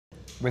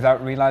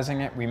without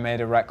realizing it, we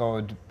made a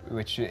record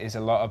which is a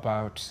lot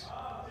about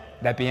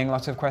there being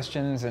lots of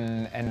questions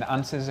and the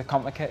answers are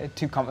complicated,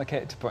 too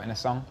complicated to put in a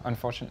song,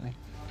 unfortunately.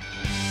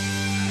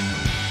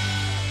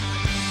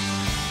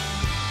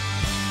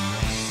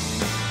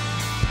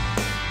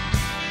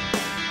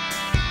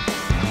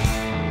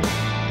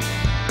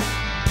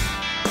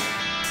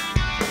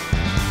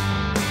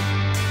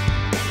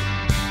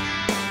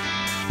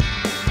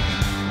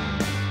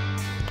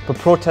 But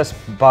protest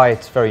by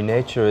its very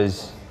nature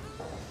is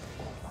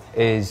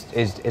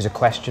a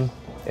question.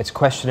 It's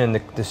questioning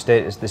the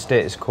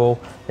status quo.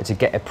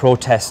 A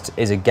protest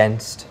is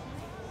against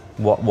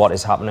what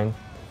is happening.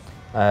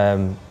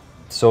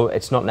 So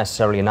it's not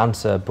necessarily an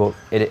answer, but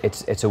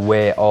it's a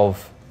way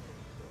of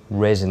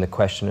raising the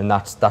question, and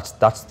that's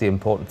the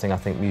important thing I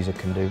think music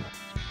can do.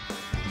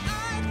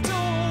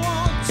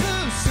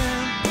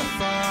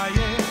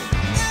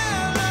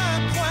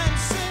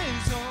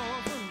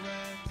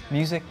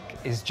 Music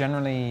is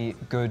generally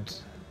good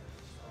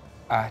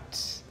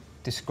at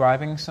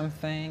describing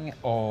something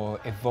or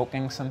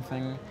evoking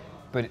something,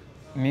 but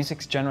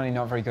music's generally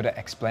not very good at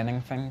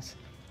explaining things.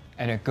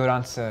 And a good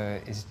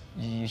answer is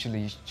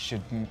usually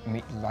should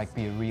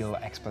be a real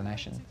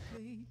explanation.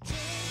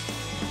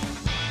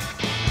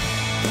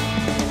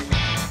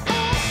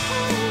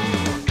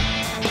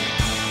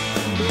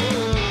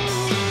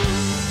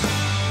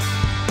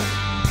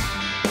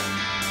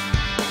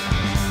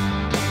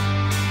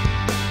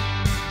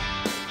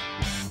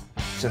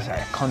 Just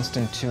a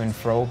constant to and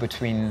fro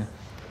between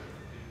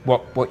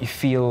what you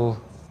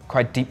feel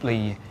quite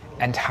deeply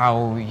and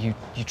how you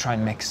try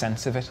and make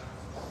sense of it.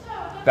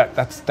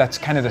 That's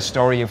kind of the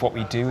story of what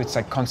we do. It's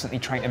like constantly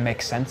trying to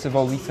make sense of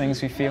all these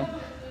things we feel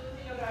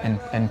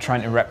and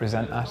trying to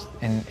represent that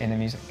in the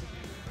music.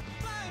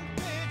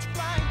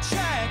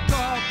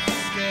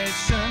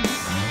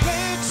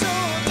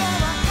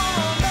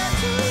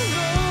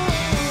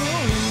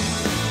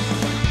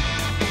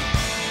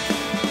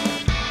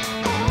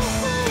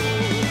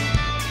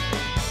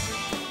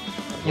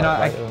 You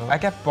know, I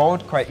get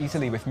bored quite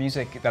easily with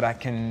music that I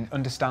can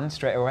understand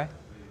straight away.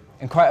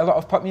 And quite a lot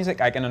of pop music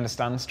I can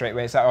understand straight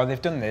away. It's like, oh,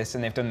 they've done this,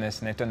 and they've done this,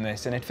 and they've done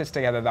this, and it fits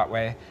together that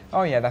way.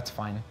 Oh yeah, that's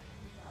fine.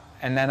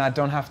 And then I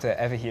don't have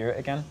to ever hear it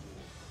again.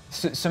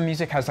 So, some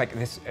music has like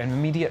this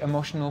immediate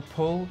emotional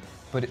pull,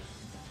 but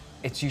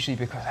it's usually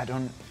because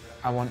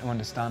I want to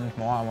understand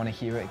more, I want to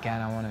hear it again,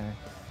 I want to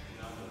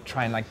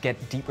try and like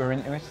get deeper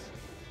into it.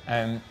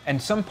 And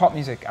some pop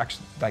music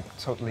actually like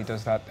totally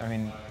does that. I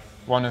mean,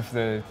 one of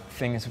the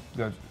things,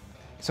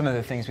 some of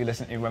the things we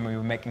listened to when we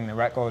were making the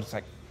record, it's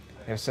like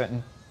there were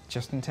certain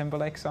Justin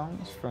Timberlake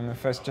songs from the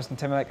first Justin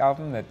Timberlake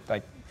album that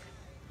like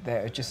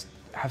they just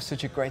have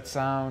such a great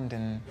sound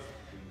and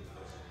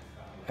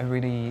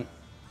really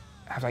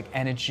have like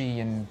energy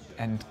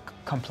and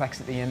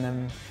complexity in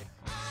them.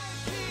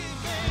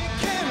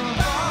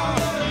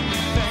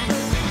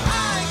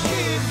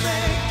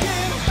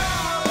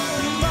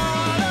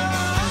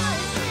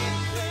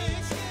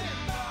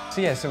 So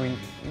yeah, so we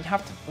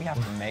have to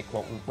make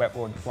what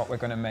we're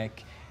going to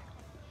make.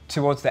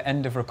 Towards the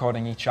end of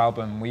recording each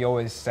album, we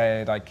always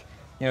say like,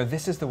 you know,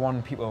 this is the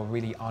one people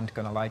really aren't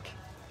going to like.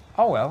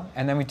 Oh well,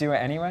 and then we do it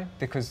anyway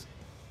because,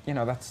 you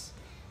know,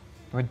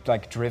 we're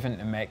like driven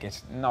to make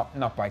it,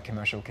 not by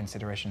commercial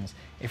considerations.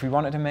 If we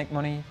wanted to make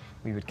money,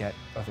 we would get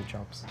other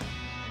jobs.